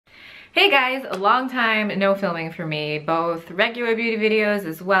Hey guys, a long time no filming for me, both regular beauty videos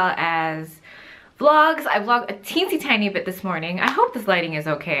as well as vlogs. I vlogged a teensy tiny bit this morning. I hope this lighting is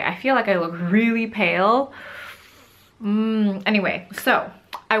okay. I feel like I look really pale. Anyway, so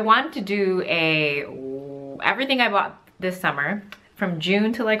I wanted to do everything I bought this summer from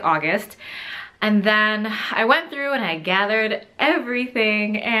June to like August. And then I went through and I gathered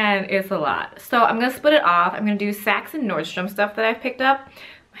everything and it's a lot. So I'm gonna split it off. I'm gonna do Saks and Nordstrom stuff that I've picked up.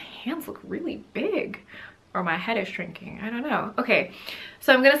 My hands look really big, or my head is shrinking, I don't know. Okay,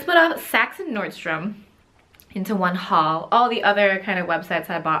 so I'm gonna split off Saks and Nordstrom into one haul. All the other kind of websites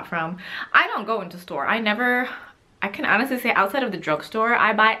I bought from. I don't go into store. I can honestly say outside of the drugstore,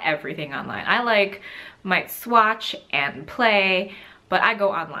 I buy everything online. I might swatch and play, but I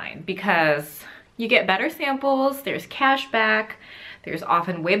go online because you get better samples, there's cash back, there's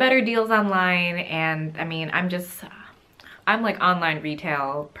often way better deals online, and I mean, I'm like online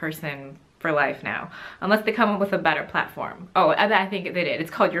retail person for life now, unless they come up with a better platform. Oh, I think they did.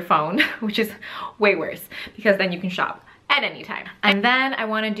 It's called your phone, which is way worse because then you can shop at any time. And then I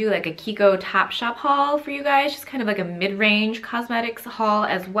want to do like a Kiko Topshop haul for you guys, just kind of like a mid-range cosmetics haul,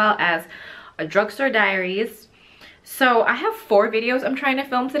 as well as a drugstore diaries. So I have 4 videos I'm trying to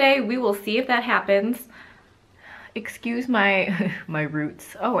film today. We will see if that happens. Excuse my my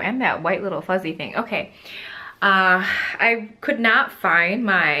roots. Oh, and that white little fuzzy thing. Okay. I could not find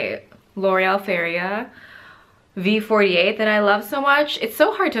my L'Oreal Feria V48 that I love so much. It's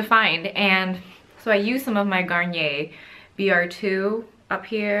so hard to find, and so I used some of my Garnier BR2 up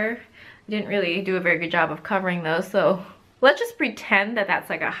here. I didn't really do a very good job of covering those, so let's just pretend that that's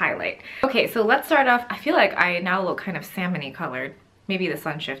like a highlight. Okay, so let's start off. I feel like I now look kind of salmon-y colored. Maybe the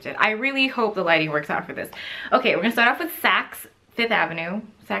sun shifted. I really hope the lighting works out for this. Okay, we're gonna start off with Saks Fifth Avenue.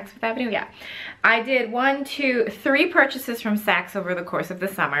 Saks Fifth Avenue, yeah. I did 1, 2, 3 purchases from Saks over the course of the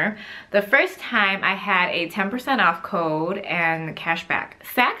summer. The first time I had a 10% off code and cashback.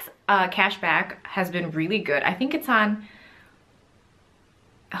 Saks cashback has been really good. I think it's on,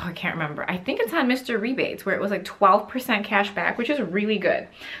 oh, I can't remember. I think it's on Mr. Rebates, where it was like 12% cashback, which is really good.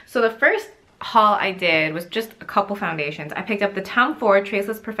 So the first haul I did was just a couple foundations. I picked up the Tom Ford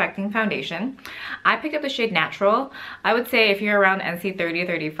Traceless Perfecting Foundation. I picked up the shade Natural. I would say if you're around NC 30 or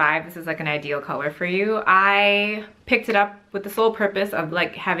 35, this is like an ideal color for you. I picked it up with the sole purpose of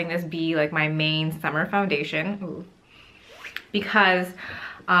like having this be like my main summer foundation. Ooh. Because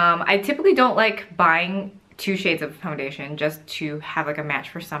I typically don't like buying 2 shades of foundation just to have like a match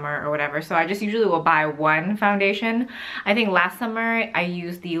for summer or whatever. So I just usually will buy 1 foundation. I think last summer I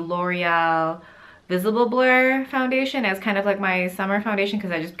used the L'Oreal Visible Blur foundation as kind of like my summer foundation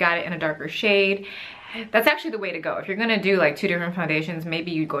because I just got it in a darker shade. That's actually the way to go. If you're gonna do like 2 different foundations,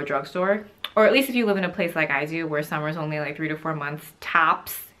 maybe you go drugstore. Or at least if you live in a place like I do where summer's only like 3 to 4 months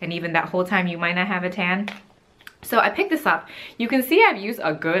tops, and even that whole time you might not have a tan. So I picked this up. You can see I've used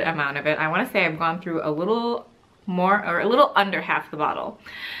a good amount of it. I want to say I've gone through a little more, or a little under half the bottle.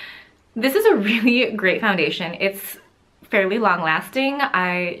 This is a really great foundation. It's fairly long lasting.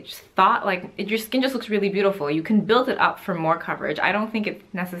 I just thought like your skin just looks really beautiful. You can build it up for more coverage. I don't think it's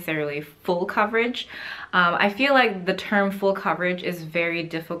necessarily full coverage. I feel like the term full coverage is very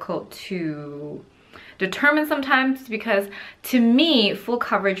difficult to determine sometimes, because to me, full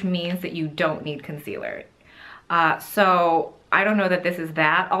coverage means that you don't need concealer. So I don't know that this is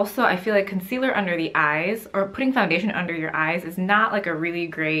that. Also, I feel like concealer under the eyes, or putting foundation under your eyes, is not like a really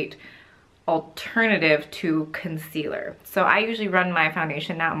great alternative to concealer. So I usually run my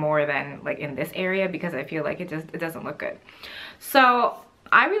foundation not more than like in this area because I feel like it doesn't look good. So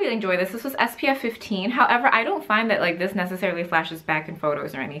I really enjoy this. This was SPF 15. However, I don't find that like this necessarily flashes back in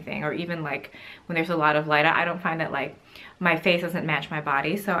photos or anything, or even like when there's a lot of light, I don't find that like my face doesn't match my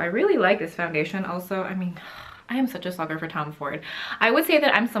body. So I really like this foundation. Also, I mean, I am such a sucker for Tom Ford. I would say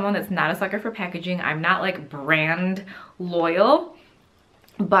that I'm someone that's not a sucker for packaging. I'm not like brand loyal,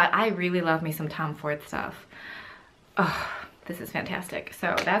 but I really love me some Tom Ford stuff. Oh, this is fantastic.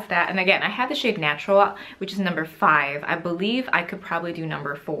 So that's that. And again, I had the shade Natural, which is number 5. I believe I could probably do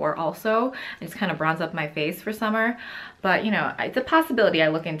number 4 also. I just kind of bronze up my face for summer. But you know, it's a possibility I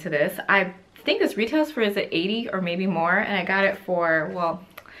look into this. I think this retails for, is it 80 or maybe more? And I got it for, well,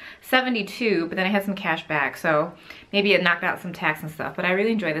 72, but then I had some cash back, so maybe it knocked out some tax and stuff. But I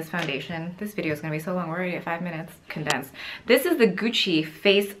really enjoy this foundation. This video is gonna be so long. We're already at 5 minutes condensed. This is the Gucci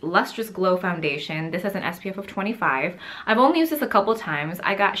Face Lustrous Glow Foundation. This has an SPF of 25. I've only used this a couple times.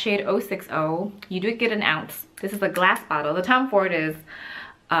 I got shade 060. You do get an ounce. This is a glass bottle. The Tom Ford is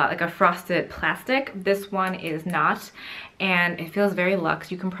like a frosted plastic. This one is not, and it feels very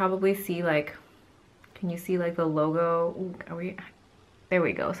luxe. You can probably see like, can you see like the logo? Ooh, are we? I don't know if you can see it. It's like a, I don't know if you can see it. It's like a, it's like a There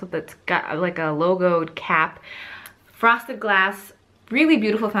we go. So that's got like a logoed cap. Frosted glass, really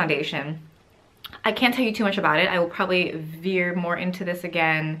beautiful foundation. I can't tell you too much about it. I will probably veer more into this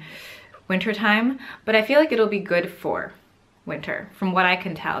again wintertime, but I feel like it'll be good for winter from what I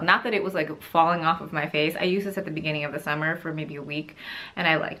can tell. Not that it was like falling off of my face. I used this at the beginning of the summer for maybe a week and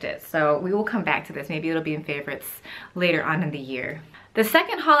I liked it. So we will come back to this. Maybe it'll be in favorites later on in the year. The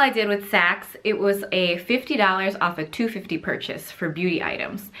second haul I did with Saks, it was a $50 off a $250 purchase for beauty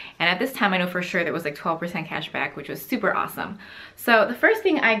items. And at this time I know for sure there was like 12% cash back, which was super awesome. So the first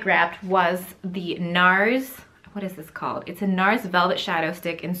thing I grabbed was the NARS, what is this called? It's a NARS Velvet Shadow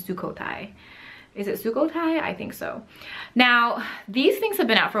Stick in Sukhothai. Is it Sukhothai? I think so. Now, these things have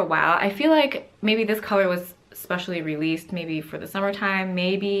been out for a while. I feel like maybe this color was specially released maybe for the summertime,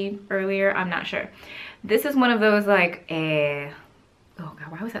 maybe earlier, I'm not sure. This is one of those like oh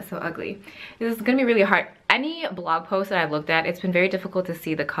god, why was that so ugly? This is gonna be really hard. Any blog post that I've looked at, it's been very difficult to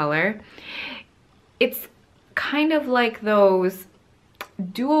see the color. It's kind of like those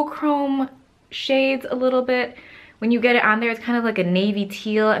duochrome shades a little bit. When you get it on there, it's kind of like a navy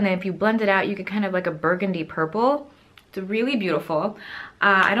teal, and then if you blend it out, you get kind of like a burgundy purple. It's really beautiful.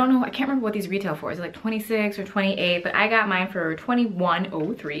 I don't know, I can't remember what these retail for. Is it like 26 or 28? But I got mine for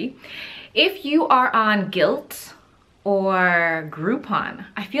 $21.03. If you are on Gilt or Groupon,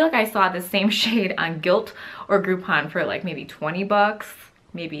 I feel like I saw the same shade on Gilt or Groupon for like maybe 20 bucks,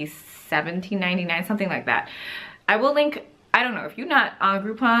 maybe $17.99, something like that. I will link, I don't know, if you're not on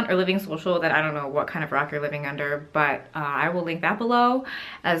Groupon or Living Social, then I don't know what kind of rock you're living under, but I will link that below,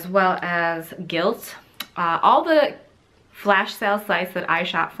 as well as Gilt. All the flash sale sites that I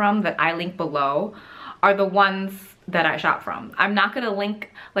shop from that I link below are the ones that I shop from. I'm not gonna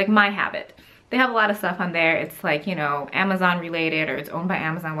link like My Habit. They have a lot of stuff on there. It's like, you know, Amazon related or it's owned by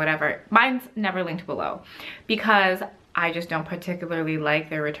Amazon, whatever. Mine's never linked below because I just don't particularly like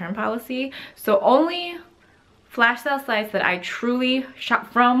their return policy. So only flash sale sites that I truly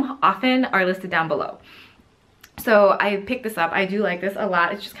shop from often are listed down below. So I picked this up. I do like this a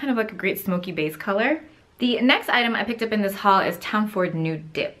lot. It's just kind of like a great smoky base color. The next item I picked up in this haul is Tom Ford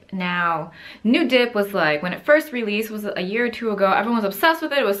Nude Dip. Now, Nude Dip was like, when it first released, was a year or two ago, everyone was obsessed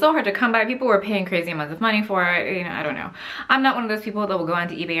with it. It was so hard to come by. People were paying crazy amounts of money for it. You know, I don't know. I'm not one of those people that will go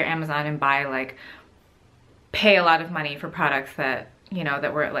onto eBay or Amazon and buy like, pay a lot of money for products that, you know,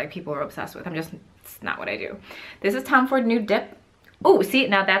 that were like, people were obsessed with. It's not what I do. This is Tom Ford Nude Dip. Oh, see,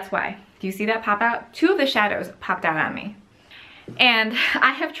 now that's why. Do you see that pop out? Two of the shadows popped out on me. And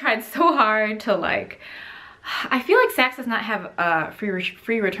I have tried so hard to like, I feel like Saks does not have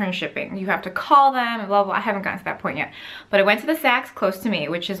free return shipping. You have to call them and blah, blah. I haven't gotten to that point yet. But I went to the Saks close to me,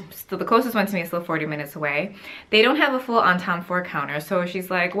 which is still the closest one to me is still 40 minutes away. They don't have a full on Tom Ford counter. So she's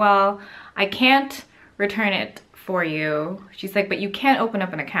like, well, I can't return it for you. She's like, but you can open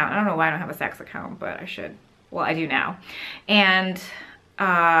up an account. I don't know why I don't have a Saks account, but I should. Well, I do now. And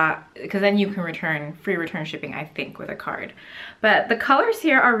because then you can return free return shipping, I think, with a card. But the colors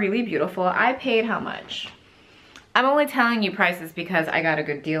here are really beautiful. I paid how much? I'm only telling you prices because I got a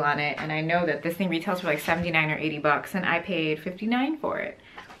good deal on it, and I know that this thing retails for like 79 or 80 bucks, and I paid 59 for it,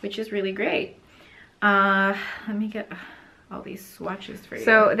 which is really great. Let me get all these swatches for you.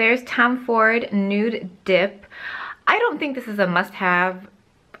 So there's Tom Ford Nude Dip. I don't think this is a must-have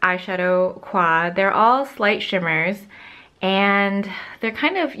eyeshadow quad. They're all slight shimmers, and they're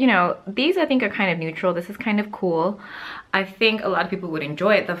kind of, you know, these I think are kind of neutral. This is kind of cool. I think a lot of people would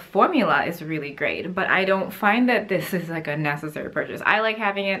enjoy it. The formula is really great, but I don't find that this is like a necessary purchase. I like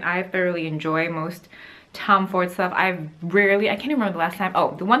having it. I thoroughly enjoy most Tom Ford stuff. I can't remember the last time.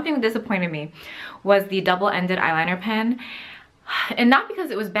 Oh, the one thing that disappointed me was the double-ended eyeliner pen. And not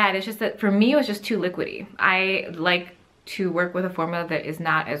because it was bad, it's just that for me it was just too liquidy. I like to work with a formula that is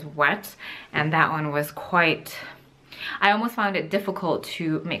not as wet, and that one was quite, I almost found it difficult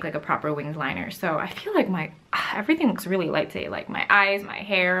to make like a proper winged liner. So I feel like everything looks really light today, like my eyes, my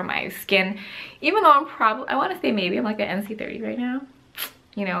hair, my skin. Even though I want to say maybe I'm like an NC30 right now,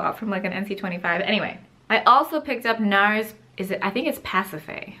 you know, up from like an NC25. Anyway, I also picked up NARS, I think it's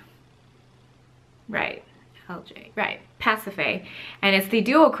Pacifié. Right, LJ, right, Pacifié. And it's the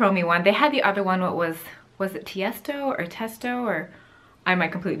duochrome one. They had the other one, what was it Tiesto or Testo, or I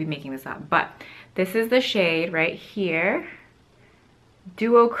might completely be making this up, but this is the shade right here,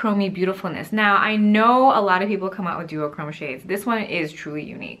 Duochrome Beautifulness. Now, I know a lot of people come out with duochrome shades. This one is truly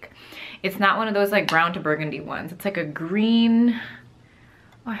unique. It's not one of those like brown to burgundy ones. It's like a green,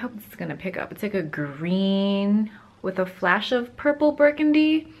 oh, I hope this is gonna pick up. It's like a green with a flash of purple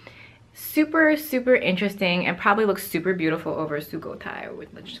burgundy. super, super interesting and probably looks super beautiful over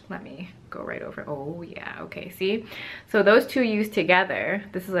Sugoi. Just let me go right over. Oh yeah, okay, see? So those two used together,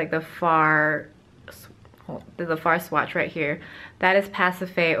 this is like the far swatch right here. That is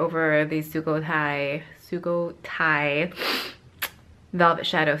Pasiphae over the Sugoi Velvet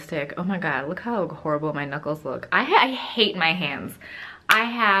Shadow Stick. Oh my god, look how horrible my knuckles look. I hate my hands. I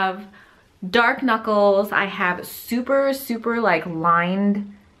have dark knuckles. I have super, super like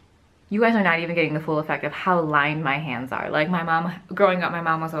lined. You guys are not even getting the full effect of how lined my hands are. Like my mom, growing up, my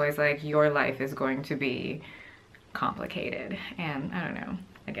mom was always like, your life is going to be complicated. And I don't know,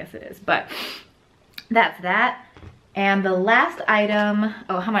 I guess it is. But that's that. And the last item,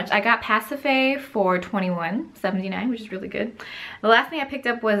 oh, how much? I got Pasiphae for $21.79, which is really good. The last thing I picked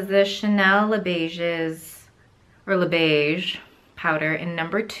up was the Chanel Le Beige powder in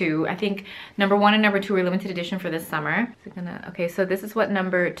number 2. I think number 1 and number 2 are limited edition for this summer. Okay, so this is what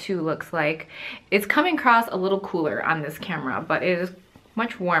number 2 looks like. It's coming across a little cooler on this camera, but it is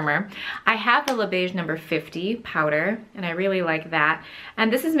much warmer. I have the Le Beige number 50 powder, and I really like that.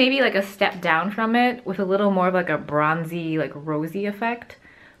 And this is maybe like a step down from it with a little more of like a bronzy, like rosy effect.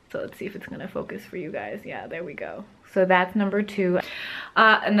 So let's see if it's gonna focus for you guys. Yeah, there we go. So that's number 2.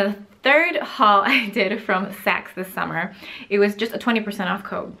 And the third haul I did from Saks this summer, it was just a 20% off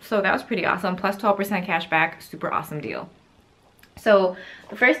code. So that was pretty awesome. Plus 12% cash back, super awesome deal. So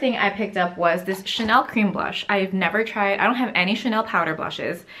the first thing I picked up was this Chanel cream blush. I've never tried, I don't have any Chanel powder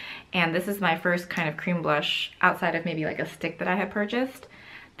blushes. And this is my first kind of cream blush outside of maybe like a stick that I had purchased.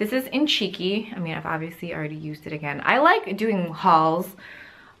 This is in Cheeky. I mean, I've obviously already used it again. I like doing hauls.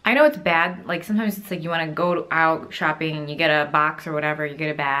 I know it's bad, like sometimes it's like you want to go out shopping and you get a box or whatever, you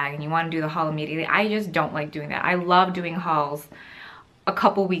get a bag and you want to do the haul immediately. I just don't like doing that. I love doing hauls a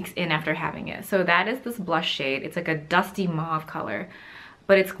couple weeks in after having it. So that is this blush shade. It's like a dusty mauve color,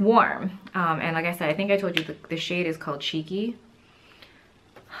 but it's warm. And like I said, I think I told you the shade is called Cheeky.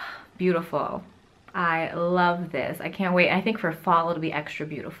 Beautiful. I love this. I can't wait. I think for fall it'll be extra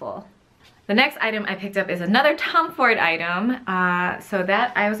beautiful. The next item I picked up is another Tom Ford item. So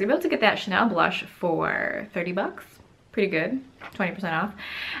that I was able to get that Chanel blush for 30 bucks. Pretty good, 20% off.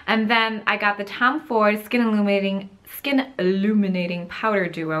 And then I got the Tom Ford Skin Illuminating Powder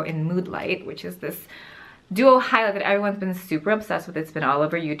Duo in Moodlight, which is this duo highlight that everyone's been super obsessed with. It's been all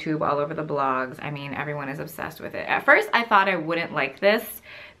over YouTube, all over the blogs. I mean, everyone is obsessed with it. At first, I thought I wouldn't like this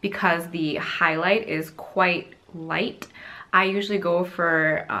because the highlight is quite light. I usually go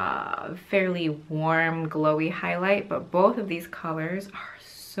for a fairly warm, glowy highlight, but both of these colors are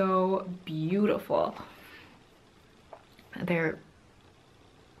so beautiful. They're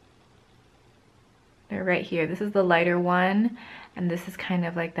right here. This is the lighter one, and this is kind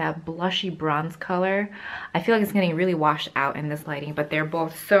of like that blushy bronze color. I feel like it's getting really washed out in this lighting, but they're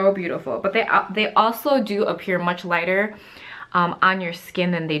both so beautiful. But they also do appear much lighter on your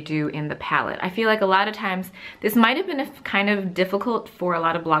skin than they do in the palette. I feel like a lot of times this might have been kind of difficult for a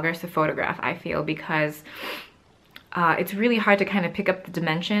lot of bloggers to photograph, I feel, because it's really hard to kind of pick up the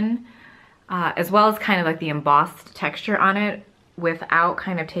dimension as well as kind of like the embossed texture on it without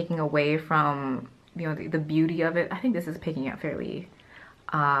kind of taking away from, you know, the beauty of it. I think this is picking up fairly,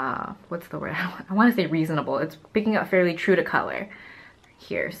 what's the word? I want to say reasonable. It's picking up fairly true to color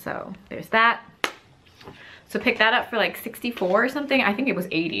here. So there's that. So pick that up for like 64 or something. I think it was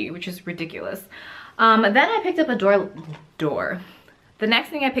 80, which is ridiculous. Then I picked up a door. The next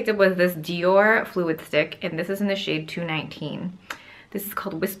thing I picked up was this Dior fluid stick, and this is in the shade 219. This is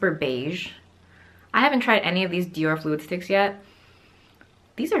called Whisper Beige. I haven't tried any of these Dior fluid sticks yet.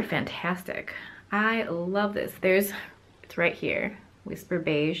 These are fantastic. I love this. It's right here, Whisper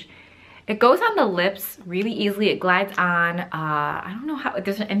Beige. It goes on the lips really easily. It glides on. I don't know how, if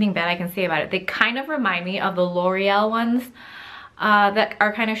there's anything bad I can say about it. They kind of remind me of the L'Oreal ones that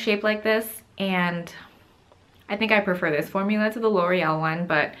are kind of shaped like this. And I think I prefer this formula to the L'Oreal one,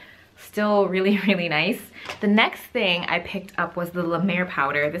 but still really, really nice. The next thing I picked up was the La Mer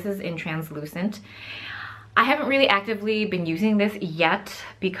powder. This is in translucent. I haven't really actively been using this yet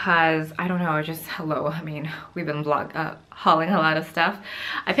because, I don't know, just hello. I mean, we've been hauling a lot of stuff.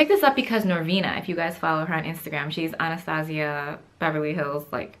 I picked this up because Norvina, if you guys follow her on Instagram, she's Anastasia Beverly Hills.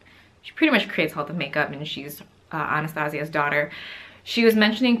 Like, she pretty much creates all the makeup, and she's Anastasia's daughter. She was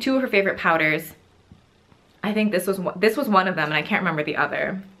mentioning two of her favorite powders. I think this was one of them, and I can't remember the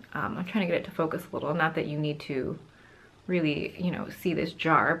other. I'm trying to get it to focus a little. Not that you need to really, you know, see this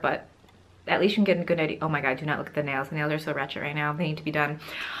jar, but at least you can get a good idea. Oh my god, do not look at the nails. The nails are so wretched right now. They need to be done.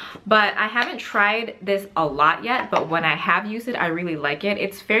 But I haven't tried this a lot yet, but when I have used it, I really like it.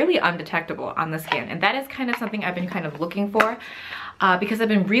 It's fairly undetectable on the skin, and that is kind of something I've been kind of looking for. because I've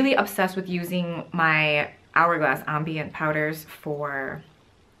been really obsessed with using my Hourglass ambient powders for,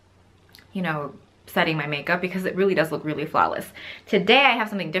 you know, setting my makeup, because it really does look really flawless. Today I have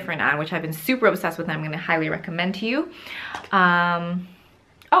something different on, which I've been super obsessed with and I'm going to highly recommend to you.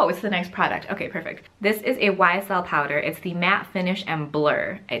 Oh, it's the next product. Okay, perfect. This is a YSL powder. It's the Matte Finish and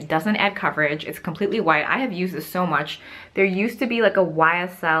Blur. It doesn't add coverage. It's completely white. I have used this so much. There used to be like a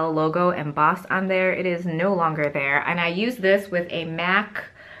YSL logo embossed on there. It is no longer there. And I use this with a MAC.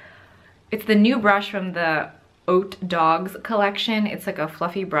 It's the new brush from the Oat Dogs collection. It's like a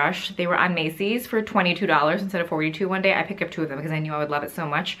fluffy brush. They were on Macy's for $22 instead of $42 one day. I picked up 2 of them because I knew I would love it so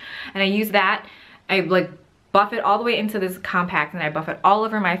much. And I use that. I like buff it all the way into this compact and I buff it all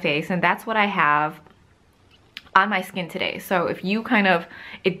over my face, and that's what I have on my skin today. So if you kind of,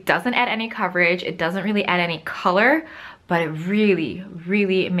 it doesn't add any coverage, it doesn't really add any color, but it really,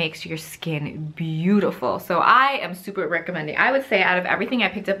 really makes your skin beautiful. So I am super recommending. I would say out of everything I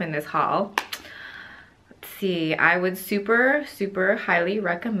picked up in this haul, let's see, I would super, super highly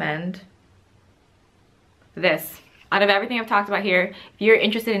recommend this. Out of everything I've talked about here, if you're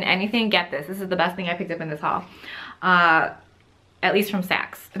interested in anything, get this. This is the best thing I picked up in this haul, at least from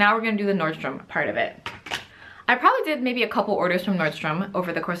Saks. Now we're gonna do the Nordstrom part of it. I probably did maybe a couple orders from Nordstrom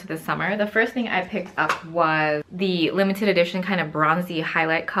over the course of this summer. The first thing I picked up was the limited edition kind of bronzy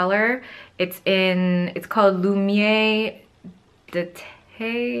highlight color. It's called Lumiere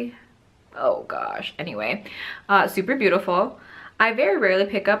d'été. Oh gosh, anyway, super beautiful. I very rarely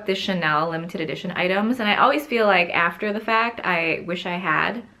pick up the Chanel limited edition items, and I always feel like after the fact I wish I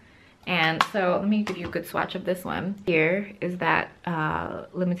had. And so let me give you a good swatch of this one. Here is that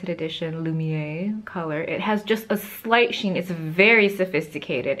limited edition Lumiere color. It has just a slight sheen. It's very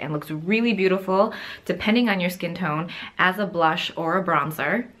sophisticated and looks really beautiful depending on your skin tone as a blush or a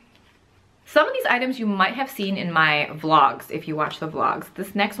bronzer. Some of these items you might have seen in my vlogs if you watch the vlogs.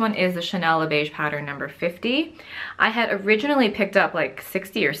 This next one is the Chanel Le Beige powder number 50. I had originally picked up like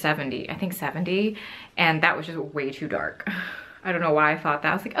 60 or 70, I think 70, and that was just way too dark. I don't know why I thought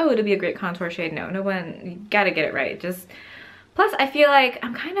that. I was like, oh, it'll be a great contour shade. No, you gotta get it right. Plus I feel like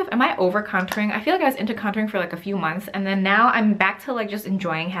am I over contouring? I feel like I was into contouring for like a few months, and then now I'm back to like just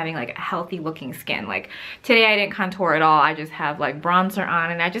enjoying having like a healthy looking skin. Like today I didn't contour at all. I just have like bronzer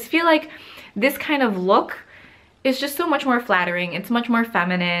on, and I just feel like this kind of look is just so much more flattering. It's much more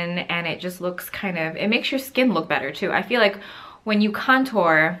feminine, and it just looks it makes your skin look better too. I feel like when you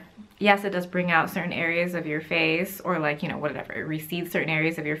contour, yes, it does bring out certain areas of your face, or like, you know, whatever, it recedes certain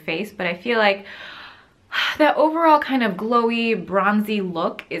areas of your face, but I feel like that overall kind of glowy, bronzy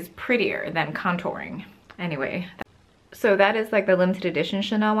look is prettier than contouring. Anyway, so that is like the limited edition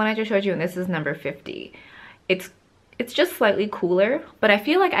Chanel one I just showed you, and this is number 50. It's just slightly cooler, but I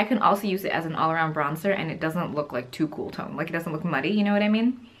feel like I can also use it as an all-around bronzer, and it doesn't look like too cool tone. Like it doesn't look muddy, you know what I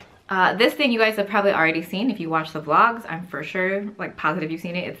mean? This thing you guys have probably already seen if you watch the vlogs. I'm for sure like positive you've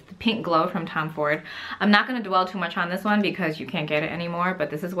seen it. It's the Pink Glow from Tom Ford. I'm not going to dwell too much on this one because you can't get it anymore, but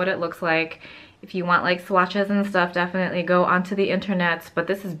this is what it looks like. If you want like swatches and stuff, definitely go onto the internets, but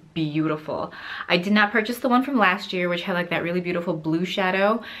this is beautiful. I did not purchase the one from last year, which had like that really beautiful blue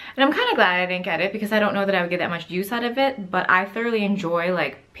shadow, and I'm kind of glad I didn't get it because I don't know that I would get that much use out of it, but I thoroughly enjoy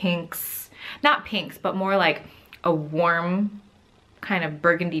like pinks, not pinks, but more like a warm kind of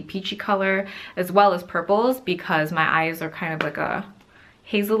burgundy peachy color, as well as purples, because my eyes are kind of like a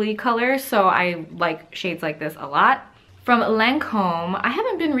hazily color, so I like shades like this a lot. From Lancome, I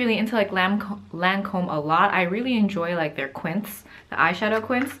haven't been really into like Lancome a lot. I really enjoy like their quints, the eyeshadow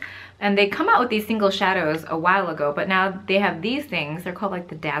quints, and they come out with these single shadows a while ago, but now they have these things. They're called like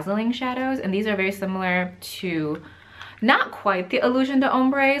the Dazzling shadows, and these are very similar to, not quite the Illusion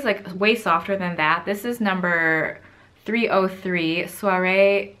d'Ombres, like way softer than that. This is number 303,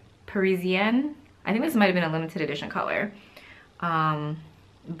 Soiree Parisienne. I think this might have been a limited edition color.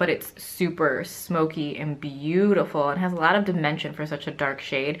 But it's super smoky and beautiful. It has a lot of dimension for such a dark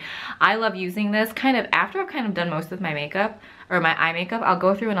shade. I love using this kind of after I've kind of done most of my makeup, or my eye makeup. I'll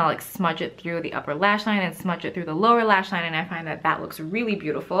go through and I'll like smudge it through the upper lash line and smudge it through the lower lash line, and I find that that looks really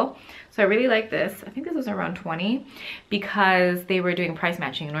beautiful. So I really like this. I think this was around 20 because they were doing price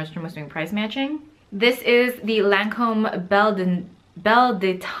matching. Nordstrom was doing price matching. This is the Lancome Belle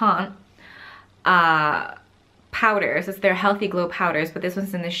de Tint powders. It's their Healthy Glow powders, but this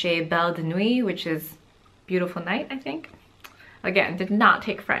one's in the shade Belle de Nuit, which is Beautiful Night, I think. Again, did not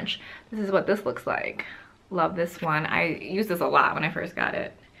take French. This is what this looks like. Love this one. I used this a lot when I first got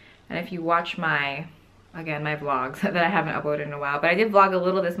it. And if you watch my, again, my vlogs that I haven't uploaded in a while, but I did vlog a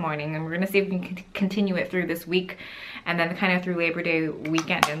little this morning, and we're gonna see if we can continue it through this week and then kind of through Labor Day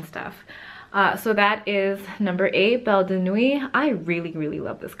weekend and stuff. So that is number 8, Belle de Nuit. I really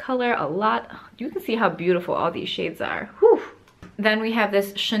love this color a lot. You can see how beautiful all these shades are. Whew. Then we have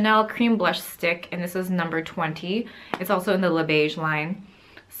this Chanel cream blush stick, and this is number 20. It's also in the Le Beige line.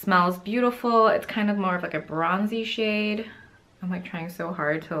 Smells beautiful. It's kind of more of like a bronzy shade. I'm like trying so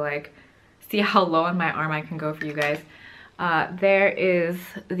hard to like see how low on my arm I can go for you guys. There is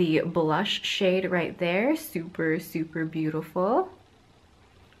the blush shade right there. Super beautiful.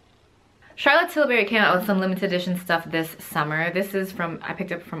 Charlotte Tilbury came out with some limited edition stuff this summer. This is from, I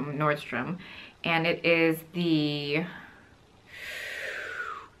picked up from Nordstrom, and it is the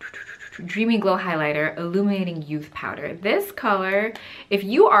Dreamy Glow Highlighter Illuminating Youth Powder. This color, if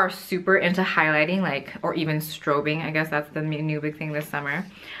you are super into highlighting, like, or even strobing, I guess that's the new big thing this summer.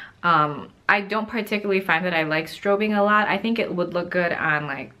 I don't particularly find that I like strobing a lot. I think it would look good on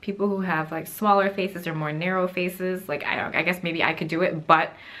like people who have like smaller faces or more narrow faces. Like, I guess maybe I could do it,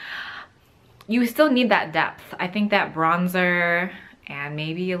 but you still need that depth. I think that bronzer and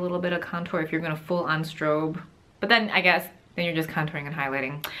maybe a little bit of contour if you're gonna full on strobe. But then I guess then you're just contouring and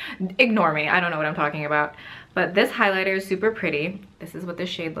highlighting. Ignore me, I don't know what I'm talking about. But this highlighter is super pretty. This is what this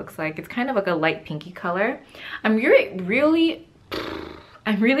shade looks like. It's kind of like a light pinky color. I'm really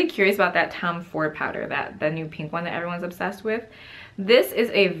curious about that Tom Ford powder, the new pink one that everyone's obsessed with. This is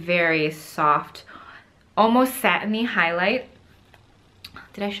a very soft, almost satiny highlight.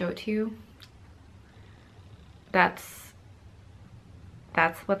 Did I show it to you? That's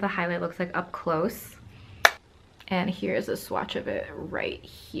what the highlight looks like up close. And here's a swatch of it right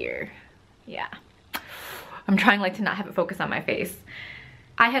here. Yeah. I'm trying like to not have it focus on my face.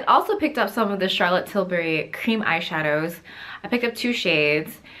 I had also picked up some of the Charlotte Tilbury cream eyeshadows. I picked up 2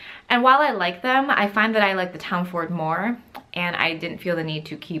 shades. And while I like them, I find that I like the Tom Ford more, and I didn't feel the need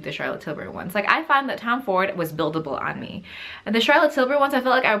to keep the Charlotte Tilbury ones. Like, I find that Tom Ford was buildable on me. And the Charlotte Tilbury ones, I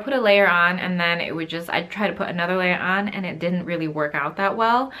felt like I would put a layer on and then it would just, I'd try to put another layer on, and it didn't really work out that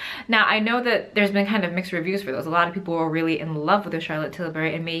well. Now, I know that there's been kind of mixed reviews for those. A lot of people were really in love with the Charlotte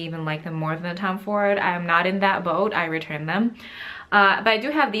Tilbury and may even like them more than the Tom Ford. I am not in that boat. I returned them. But I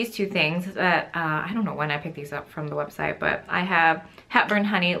do have these 2 things that, I don't know when I picked these up from the website, but I have Hepburn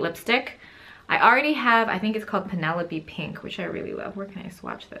Honey lipstick. I already have, I think it's called Penelope Pink, which I really love. Where can I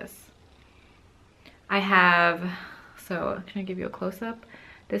swatch this? I have, so can I give you a close-up?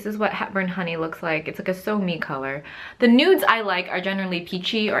 This is what Hepburn Honey looks like. It's like a So Me color. The nudes I like are generally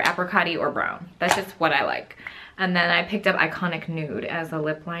peachy or apricot-y or brown. That's just what I like. And then I picked up Iconic Nude as a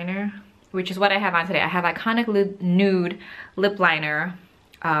lip liner, which is what I have on today. I have Iconic Nude lip liner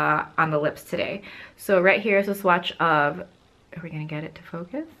on the lips today. So right here is a swatch of, are we gonna get it to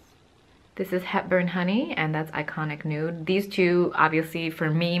focus? This is Hepburn Honey, and that's Iconic Nude. These 2, obviously, for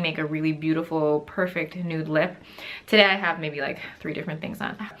me, make a really beautiful, perfect nude lip. Today I have maybe like 3 different things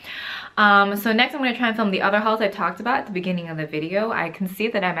on. So next I'm gonna try and film the other hauls I talked about at the beginning of the video. I can see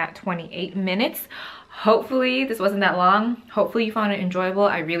that I'm at 28 minutes. Hopefully this wasn't that long. Hopefully you found it enjoyable.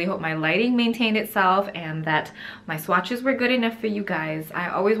 I really hope my lighting maintained itself and that my swatches were good enough for you guys. I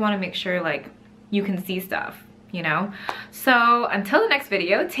always want to make sure like you can see stuff, you know? So until the next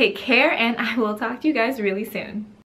video, take care, and I will talk to you guys really soon.